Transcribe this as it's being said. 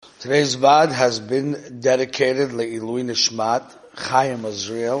Today's Vad has been dedicated Le'ilui Nishmat Chaim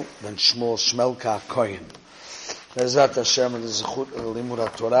Azriel ben Shmuel Shmelka Kohen. Bezat Hashem and the Zechut of Limud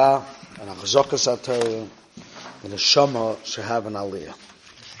HaTorah and Achzokas HaTorah and the Shama should have an Aliyah.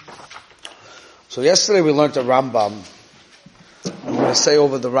 So yesterday we learned the Rambam. I'm going to say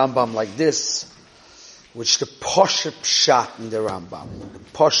over the Rambam like this, which the Poshup Pshat in the Rambam. The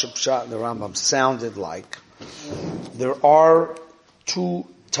Poshup Pshat in the Rambam sounded like there are two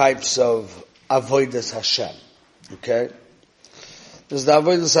types of Avodah Hashem. Okay? There's the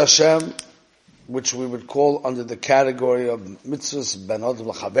Avodah Hashem, which we would call under the category of mitzvahs ben adam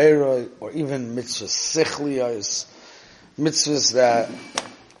l'chaveroi, or even mitzvahs sichliyos, mitzvahs that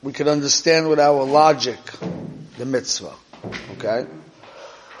we could understand with our logic, the mitzvah. Okay?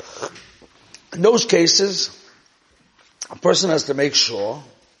 In those cases, a person has to make sure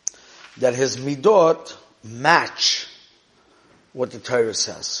that his midot match what the Torah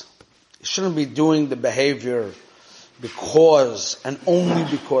says. He shouldn't be doing the behavior because and only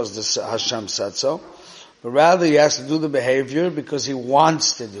because the Hashem said so, but rather he has to do the behavior because he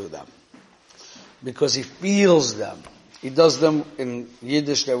wants to do them, because he feels them. He does them in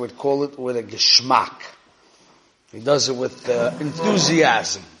Yiddish, they would call it with a geschmack. He does it with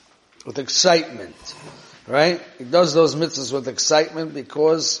enthusiasm, with excitement, right? He does those mitzvahs with excitement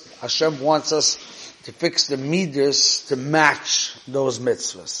because Hashem wants us to fix the midas to match those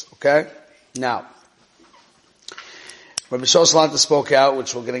mitzvahs. Okay? Now, Rabbi Salanter spoke out,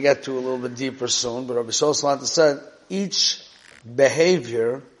 which we're going to get to a little bit deeper soon, but Rabbi Salanter said each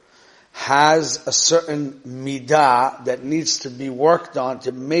behavior has a certain midah that needs to be worked on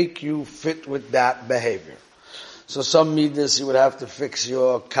to make you fit with that behavior. So some midas you would have to fix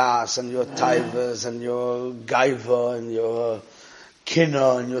your kas and your taivas and your gaiva and your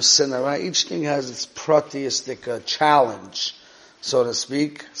kina and your sinner, right? Each thing has its pratistic challenge, so to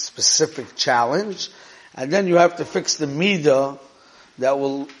speak, specific challenge. And then you have to fix the midah that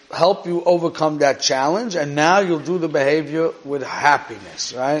will help you overcome that challenge, and now you'll do the behavior with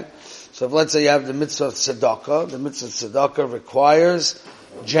happiness, right? So if let's say you have the mitzvah of tzedakah, the mitzvah of tzedakah requires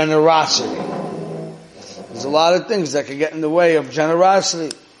generosity. There's a lot of things that can get in the way of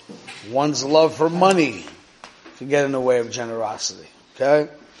generosity. One's love for money can get in the way of generosity.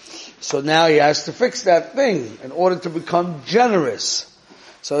 Okay? So now he has to fix that thing in order to become generous.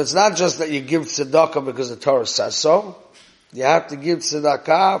 So it's not just that you give tzedakah because the Torah says so. You have to give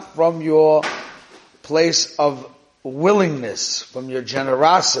tzedakah from your place of willingness, from your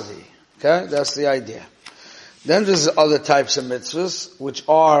generosity. Okay? That's the idea. Then there's other types of mitzvahs, which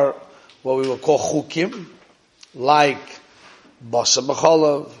are what we will call chukim, like basa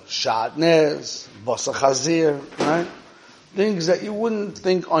b'cholav, shatnez, basa chazir, right? Things that you wouldn't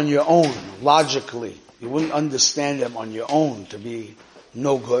think on your own, logically. You wouldn't understand them on your own to be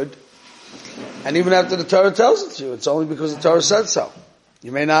no good. And even after the Torah tells it to you, it's only because the Torah said so.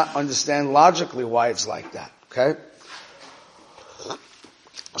 You may not understand logically why it's like that, okay?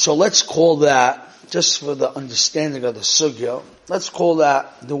 So let's call that, just for the understanding of the sugya, let's call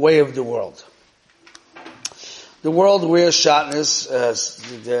that the way of the world. The world wears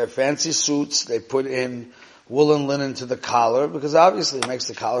shatnez, their fancy suits, they put in wool and linen to the collar, because obviously it makes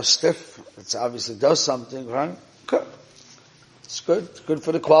the collar stiff. It obviously does something, right? Good. It's good. It's good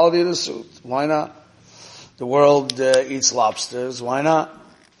for the quality of the suit. Why not? The world eats lobsters. Why not?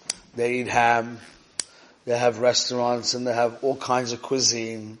 They eat ham. They have restaurants and they have all kinds of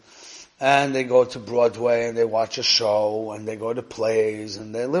cuisine. And they go to Broadway and they watch a show and they go to plays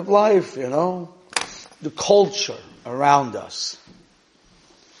and they live life, you know. The culture around us,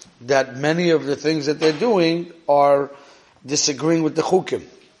 that many of the things that they're doing are disagreeing with the chukim.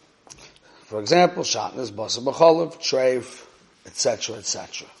 For example, shatnez, basa b'cholav, treif, etc.,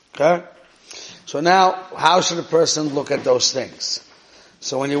 etc. Okay? So now, how should a person look at those things?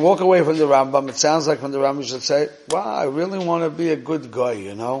 So when you walk away from the Rambam, it sounds like when the Rambam should say, wow, I really want to be a good guy,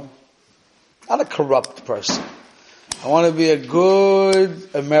 you know? Not a corrupt person. I want to be a good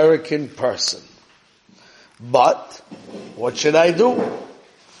American person. But, what should I do?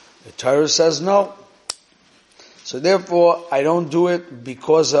 The Torah says no. So therefore, I don't do it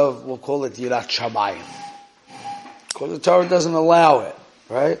because of, we'll call it Yirat Shamayim. Because the Torah doesn't allow it,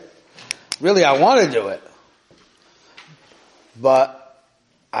 right? Really, I want to do it. But,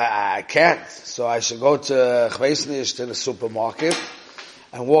 I can't. So I should go to Chveisnish, to the supermarket,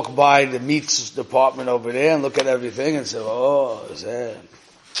 and walk by the meats department over there and look at everything and say, oh, is that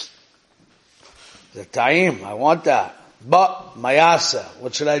the ta'im, I want that. But, mayasa,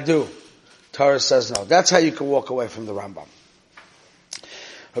 what should I do? Torah says no. That's how you can walk away from the Rambam.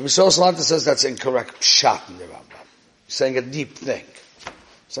 Rabbi Salanter says that's incorrect pshat in the Rambam. He's saying a deep thing.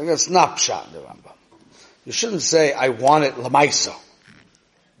 It's like a snapshot in the Rambam. You shouldn't say, I want it lamaisa.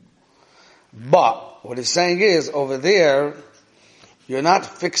 But, what he's saying is, over there, you're not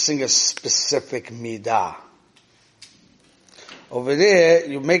fixing a specific midah. Over there,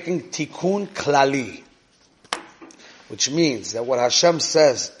 you're making tikkun klali. Which means that what Hashem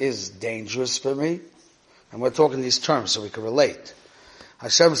says is dangerous for me, and we're talking these terms so we can relate.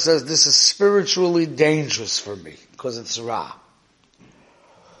 Hashem says this is spiritually dangerous for me, because it's Ra.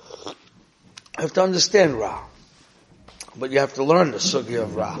 I have to understand Ra. But you have to learn the sugya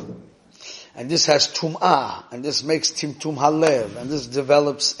of Ra. And this has tum'ah, and this makes timtum halev, and this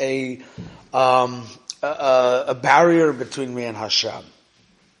develops a barrier between me and Hashem.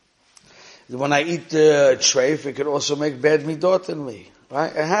 When I eat the treif, it could also make bad midot in me,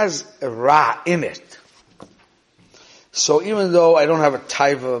 right? It has a ra in it. So even though I don't have a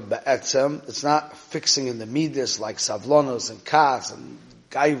taiva ba'etzem, it's not fixing in the midas like savlonos and kas and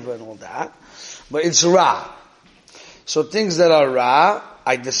gaiva and all that, but it's ra. So things that are ra,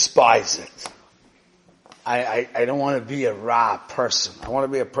 I despise it. I don't want to be a ra person. I want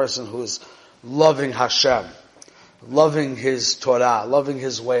to be a person who is loving Hashem, loving His Torah, loving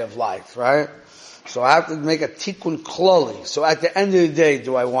His way of life, right? So I have to make a tikkun klali. So at the end of the day,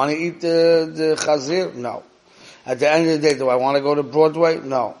 do I want to eat the chazir? No. At the end of the day, do I want to go to Broadway?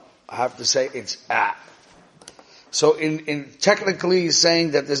 No. I have to say it's at. So in technically he's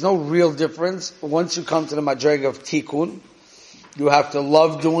saying that there's no real difference. Once you come to the madrega of tikkun, you have to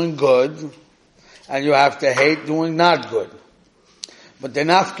love doing good, and you have to hate doing not good. But the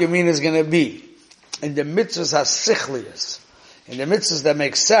nafkamin is going to be in the mitzvahs ha-sichlius, in the mitzvahs that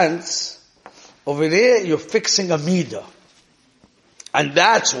make sense. Over there, you're fixing a midah, and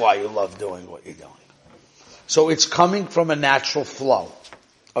that's why you love doing what you're doing. So it's coming from a natural flow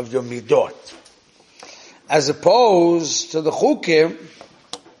of your midot, as opposed to the chukim.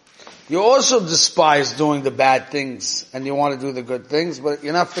 You also despise doing the bad things, and you want to do the good things, but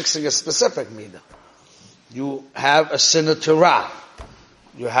you're not fixing a specific midah. You have a sinner to ra.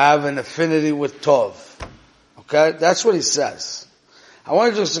 You have an affinity with tov. Okay? That's what he says. I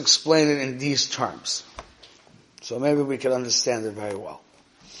want to just explain it in these terms, so maybe we can understand it very well.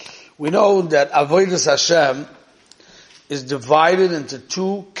 We know that Avodah Hashem is divided into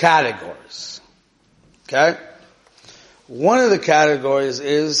two categories. Okay? One of the categories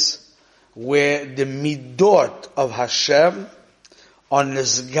is where the midot of Hashem are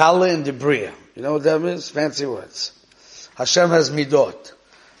nizgala in the bria. You know what that means? Fancy words. Hashem has midot.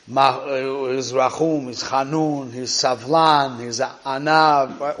 His rachum, his chanun, his savlan, his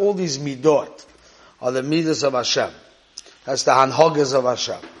anav, all these midot are the midas of Hashem. That's the hanhogas of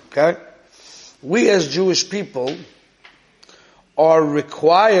Hashem. Okay? We as Jewish people are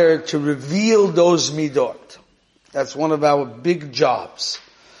required to reveal those midot. That's one of our big jobs.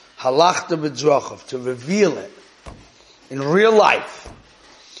 Halachta b'drachav, to reveal it in real life.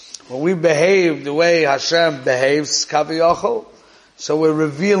 When we behave the way Hashem behaves, kaviyachol, so we're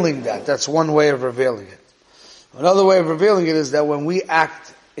revealing that. That's one way of revealing it. Another way of revealing it is that when we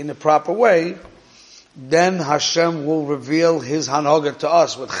act in the proper way, then Hashem will reveal His hanhoga to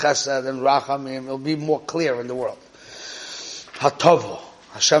us with chesed and rachamim. It'll be more clear in the world. Hatova,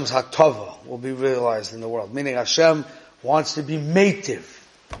 Hashem's hatova will be realized in the world. Meaning Hashem wants to be meitiv.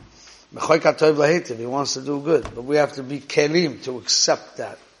 He wants to do good. But we have to be kelim to accept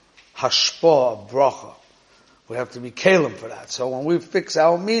that. Hashpah of bracha. We have to be kelim for that. So when we fix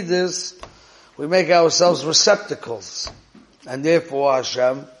our midas, we make ourselves receptacles. And therefore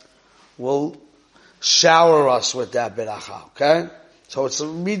Hashem will shower us with that beracha. Okay? So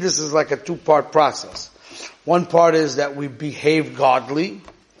midas is like a two-part process. One part is that we behave godly,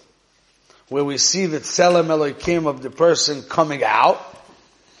 where we see the tselem Elokim of the person coming out.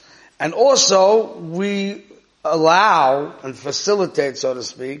 And also, we allow and facilitate, so to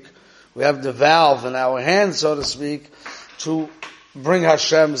speak, we have the valve in our hand, so to speak, to bring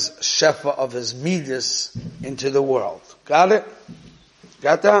Hashem's shefa of His midas into the world. Got it?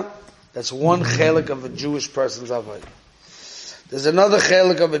 Got that? That's one chelik of a Jewish person's avodah. There's another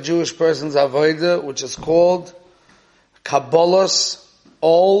chelik of a Jewish person's avodah, which is called Kabbalas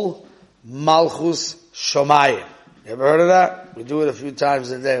Ol Malchus Shomayim. You ever heard of that? We do it a few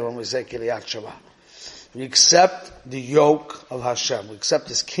times a day when we say Kiryat Shema. We accept the yoke of Hashem. We accept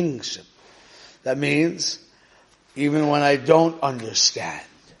His kingship. That means, even when I don't understand.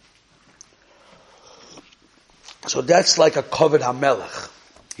 So that's like a Koved HaMelech.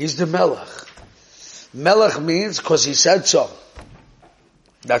 He's the Melech. Melech means because He said so.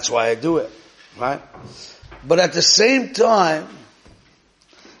 That's why I do it. Right? But at the same time,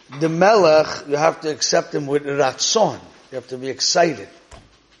 the Melech, you have to accept him with Ratzon. You have to be excited.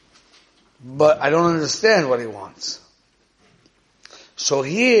 but I don't understand what he wants. So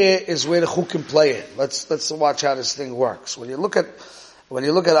here is where the chukim play it. Let's watch how this thing works. When you look at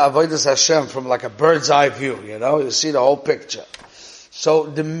Avodah Hashem from like a bird's eye view, you see the whole picture. So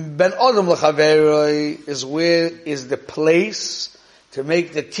the Ben Adam L'Chaveroi is the place to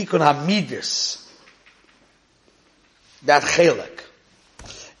make the Tikkun HaMidus, that chelek.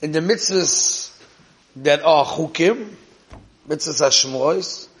 In the mitzvahs that are chukim, mitzvahs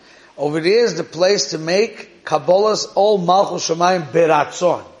hashmois, over there is the place to make Kabbalah's all Malchus Shemayim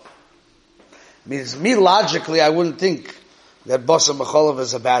beratzon. Means, me logically, I wouldn't think that Basar B'cholav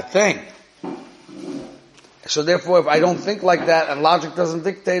is a bad thing. So therefore, if I don't think like that, and logic doesn't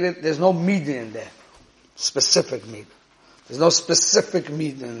dictate it, there's no midah in there. Specific midah. There's no specific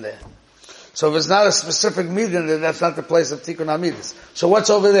midah in there. So if it's not a specific midah in there, that's not the place of Tikkun HaMidus. So what's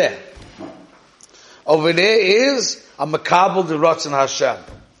over there? Over there is a Makabel de Ratzon Hashem.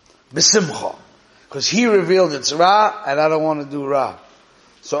 B'simcha. Because he revealed it's Ra, and I don't want to do Ra.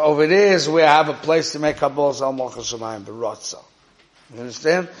 So over there is where I have a place to make Kabbalah's Al Malchus Shemayim B'Ratzah. You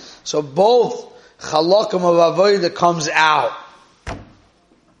understand? So both Chalakim of Avodah comes out.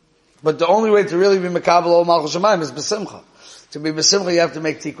 But the only way to really be Makabel Al Malchus Shemayim is B'simcha. To be B'simcha, you have to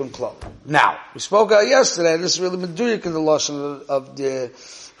make Tikkun Klal. Now, we spoke out yesterday, this is really meduyik in the Lashon of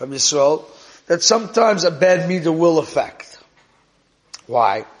Yisrael, that sometimes a bad midah will affect.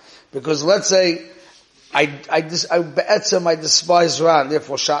 Why? Because let's say, I despise Ra, and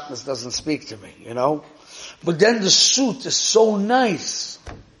therefore shatnez doesn't speak to me, But then the suit is so nice.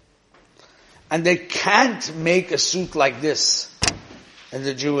 And they can't make a suit like this in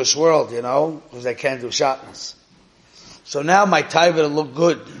the Jewish world, because they can't do shatnez. So now my taiva to look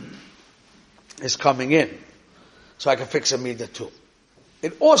good is coming in. So I can fix a midah too.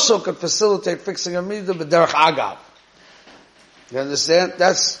 It also could facilitate fixing a midah b'derech agav. You understand?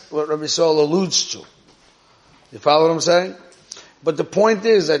 That's what Rabbi Saul alludes to. You follow what I'm saying? But the point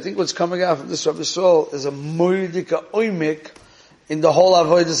is, I think what's coming out from this Rabbi Saul is a moedika oimik in the whole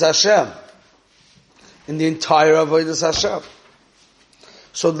Avodah Hashem. In the entire Avodah Hashem.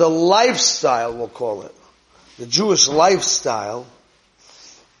 So the lifestyle, we'll call it, the Jewish lifestyle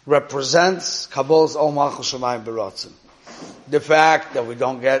represents Kabbalah's Ol Malchus Shemayim B'Ratzon. The fact that we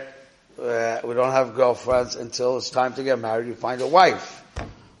don't have girlfriends until it's time to get married, you find a wife.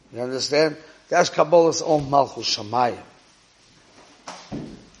 You understand? That's Kabbalah's Ol Malchus Shemayim.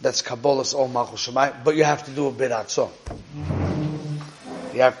 That's Kabbalah's Ol Malchus Shemayim, but you have to do a beratzon.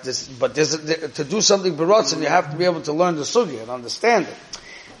 You have to do something beratzon, you have to be able to learn the sugya and understand it.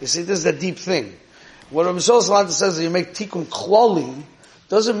 You see, this is a deep thing. What Rabbi Salanter says that you make tikkun klali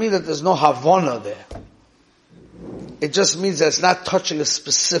doesn't mean that there's no havana there. It just means that it's not touching a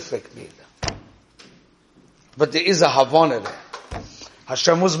specific midah. But there is a havana there.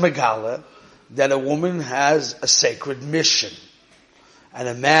 Hashem was megala that a woman has a sacred mission. And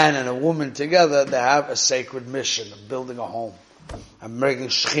a man and a woman together, they have a sacred mission of building a home and making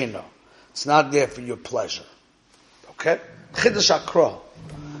shechina. It's not there for your pleasure. Okay? Chiddush Akra.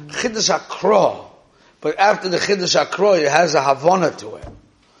 Chiddush Akra. But after the Chiddush Akra, it has a Havana to it.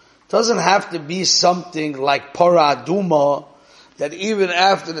 It doesn't have to be something like Para Aduma, that even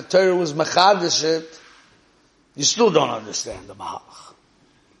after the Torah was Mechadish it, you still don't understand the Mahalach.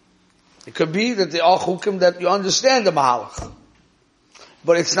 It could be that there are chukim that you understand the Mahalach.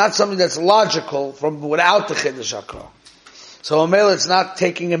 But it's not something that's logical from without the Chiddush Akra. So Amel, it's not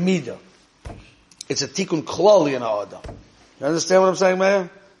taking a midah. It's a tikkun klali in Adam. You understand what I'm saying,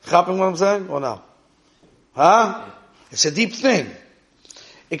 Meir? Chopping what I'm saying? Or no? Huh? It's a deep thing.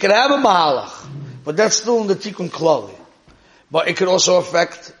 It could have a mahalach, but that's still in the tikkun klali. But it could also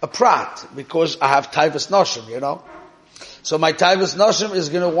affect a prat, because I have taivas noshim, So my taivas noshim is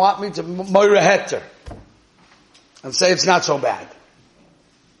going to want me to moira heter and say it's not so bad.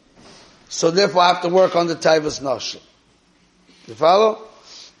 So therefore I have to work on the taivas noshim. You follow?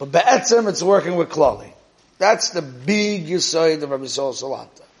 But be'etzem, it's working with klali. That's the big yesod of Rabbi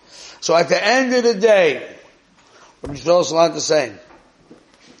Salanter. So at the end of the day, Rabbi Salanter is saying,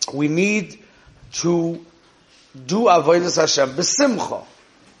 we need to do Avodah Hashem b'simcha.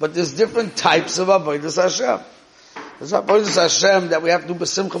 But there's different types of Avodah Hashem. There's Avodah Hashem that we have to do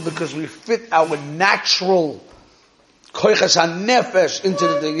b'simcha because we fit our natural koiches hanefesh into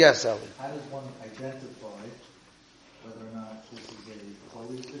the thing. Yes, Eli. How does one identify whether or not this is a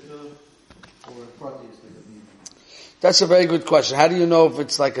holy tikkun or a prati tikkun? That's a very good question. How do you know if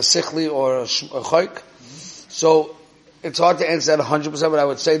it's like a sichli or a choik? Mm-hmm. So, it's hard to answer that 100%, but I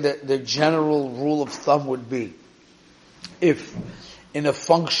would say that the general rule of thumb would be, if in a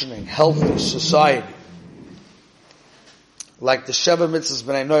functioning, healthy society, like the Sheva Mitzvahs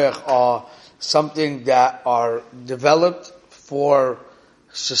B'nai Noach are something that are developed for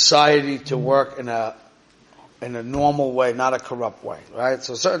society to work in a normal way, not a corrupt way, right?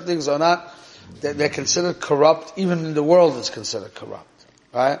 So certain things are not, they're considered corrupt, even in the world it's considered corrupt,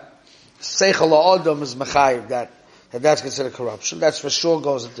 right? Seichel ha'adam is mechayiv, that's considered corruption. That's for sure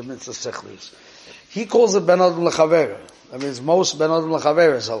goes into mitzvah sechlius. He calls it ben adam l'chavera. That means most ben adam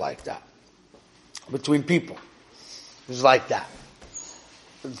l'chaveras are like that. Between people. It's like that.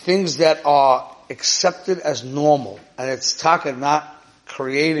 Things that are accepted as normal, and it's taka not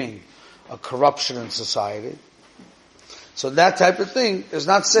creating a corruption in society. So that type of thing is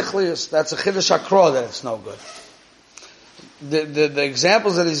not sichlius. That's a chiddush hakra that it's no good. The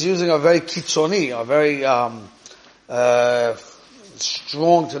examples that he's using are very kitzoni, are very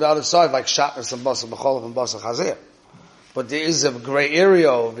strong to the other side, like shatnez and basar b'cholav and basar chazir. But there is a gray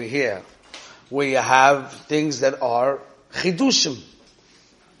area over here where you have things that are chidushim.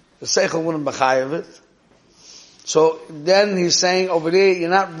 The seichel wouldn't b'chayev it. So then he's saying over there, you're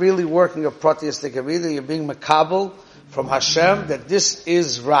not really working a pratyistic avida, you're being makabel from Hashem that this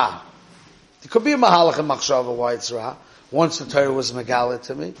is Ra. There could be a mahalach and machshava why it's Ra, once the Torah was megala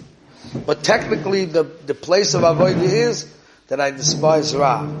to me. But technically the place of Avodah is that I despise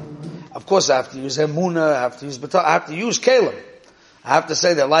Ra. Of course I have to use Emunah, I have to use B'tah, I have to use Kalim. I have to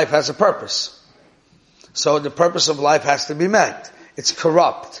say that life has a purpose. So the purpose of life has to be met. It's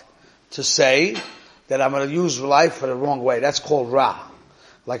corrupt to say that I'm going to use life for the wrong way. That's called Ra.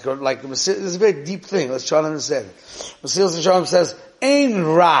 Like it's a very deep thing. Let's try to understand it. Mesilas Yesharim says, Ein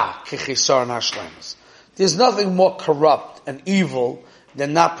Ra kichisar hashlemus. There's nothing more corrupt and evil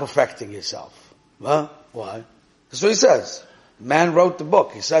than not perfecting yourself. Huh? Why? That's what he says. Man wrote the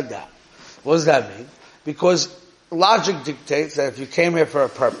book. He said that. What does that mean? Because logic dictates that if you came here for a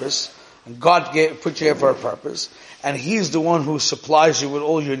purpose, and God put you here for a purpose, and He's the one who supplies you with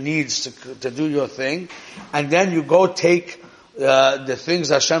all your needs to do your thing, and then you go take the things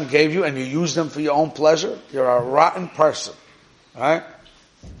Hashem gave you and you use them for your own pleasure, you're a rotten person. Right?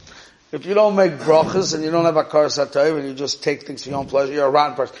 If you don't make brachas and you don't have a karas hatayv and you just take things for your own pleasure, you're a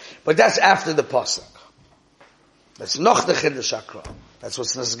rotten person. But that's after the pasuk. That's noch the chiddush hakra. That's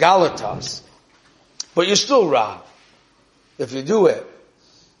what's nesgalatas. But you're still ra if you do it.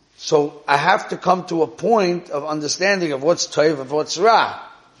 So I have to come to a point of understanding of what's toiv and what's ra.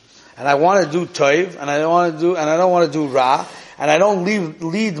 And I want to do toiv, and I don't want to do ra, and I don't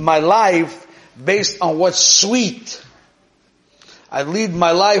lead my life based on what's sweet. I lead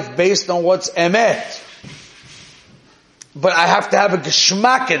my life based on what's emet. But I have to have a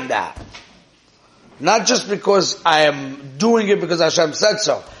geschmack in that. Not just because I am doing it because Hashem said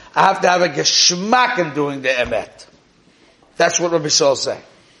so. I have to have a geschmack in doing the emet. That's what Rabbi Shol is saying.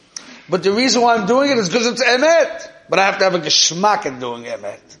 But the reason why I'm doing it is because it's emet. But I have to have a geschmack in doing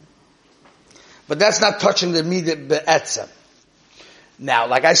emet. But that's not touching the midah be'etzem. Now,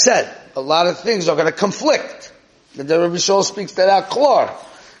 like I said, a lot of things are going to conflict. The Rabbi Shol speaks that out clear.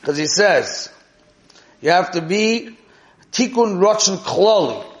 Because he says, you have to be tikun rotzen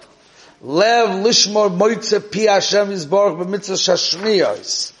kloli. Lev lishmor moitze pi Hashem yizborach b'mitzvah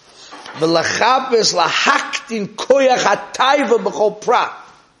shashmiyos. V'lachapes lahaktin koyach hatayva b'chol prat.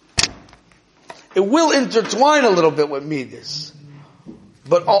 It will intertwine a little bit with midas.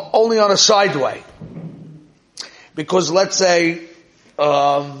 But only on a side way. Because let's say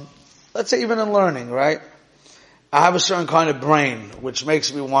even in learning, right? I have a certain kind of brain which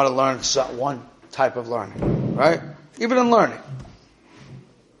makes me want to learn one type of learning, right? Even in learning.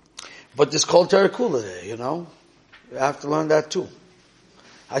 But this Kol Torah Kula there, you know? You have to learn that too.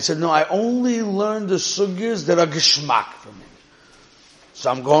 I said, no, I only learn the sugyas that are geschmack for me. So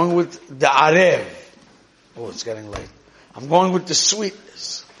I'm going with the arev. Oh, it's getting late. I'm going with the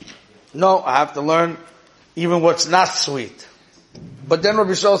sweetness. No, I have to learn even what's not sweet. But then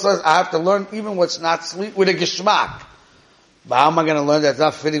Rabbi Shol says, I have to learn even what's not sweet with a geschmack. But how am I going to learn that's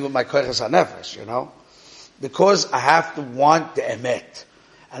not fitting with my koiches hanefesh, you know? Because I have to want the emet.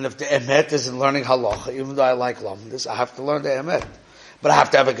 And if the emet is in learning halacha, even though I like lamdas, I have to learn the emet. But I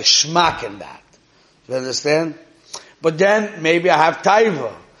have to have a geschmack in that. You understand? But then maybe I have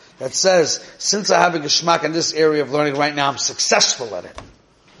taiva that says, since I have a geschmack in this area of learning right now, I'm successful at it.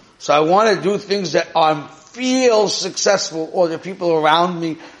 So I want to do things that I feel successful, or the people around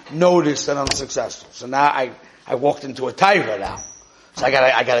me notice that I'm successful. So now I walked into a taiva now. So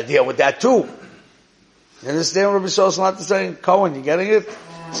I gotta deal with that too. You understand what Rabbi Shol Salanter is saying? Cohen, you getting it?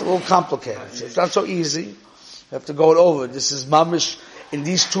 It's a little complicated. It's not so easy. You have to go it over. This is mamish. In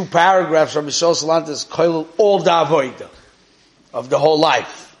these two paragraphs, Rabbi Shol Salanter is koilel all the avodah of the whole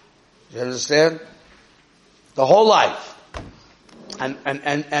life. You understand? The whole life.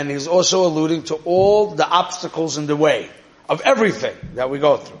 And he's also alluding to all the obstacles in the way of everything that we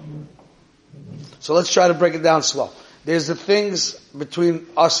go through. So let's try to break it down slow. There's the things between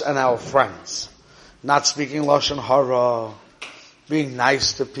us and our friends. Not speaking Lashon Hara, being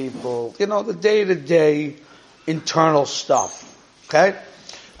nice to people, the day-to-day internal stuff. Okay?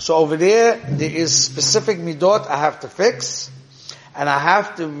 So over there is specific midot I have to fix, and I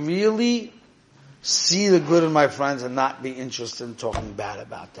have to really see the good in my friends and not be interested in talking bad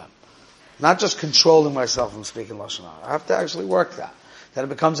about them. Not just controlling myself from speaking Lashon Hara. I have to actually work that. That it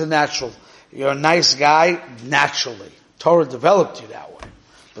becomes a natural. You're a nice guy naturally. Torah developed you that way.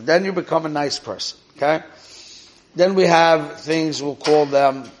 But then you become a nice person. Okay? Then we have things, we'll call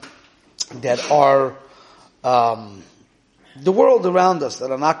them, that are the world around us, that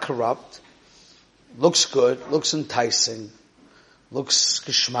are not corrupt. Looks good, looks enticing, looks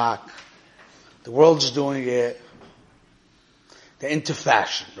geschmack. The world's doing it. They're into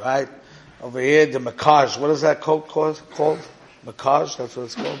fashion, right? Over here, the makaj. What is that coat called? Makaj, that's what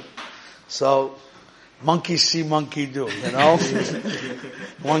it's called. So, monkey see, monkey do,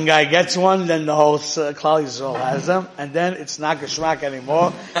 One guy gets one, then the whole Klal Yisrael has them, and then it's not geschmack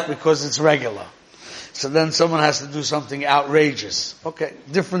anymore because it's regular. So then someone has to do something outrageous. Okay,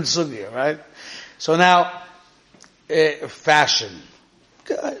 different sugya, right? So now, fashion.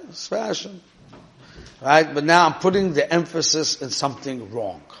 Okay, it's fashion. Right? But now I'm putting the emphasis in something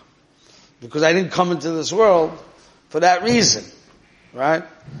wrong. Because I didn't come into this world for that reason. Right?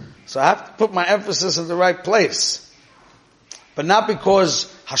 So I have to put my emphasis in the right place. But not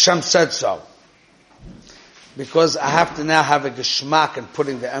because Hashem said so. Because I have to now have a geschmack in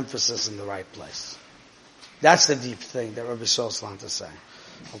putting the emphasis in the right place. That's the deep thing that Rabbi Salanter is saying.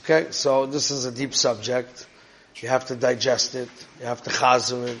 Okay? So this is a deep subject. You have to digest it. You have to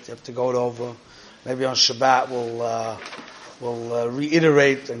chazer it. You have to go it over. Maybe on Shabbat we'll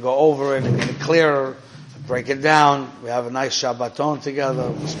reiterate and go over it and get it clearer. Break it down. We have a nice Shabbaton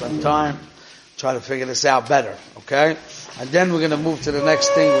together. We'll spend time. Try to figure this out better. Okay? And then we're going to move to the next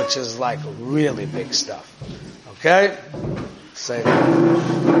thing, which is like really big stuff. Okay? Say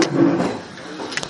that.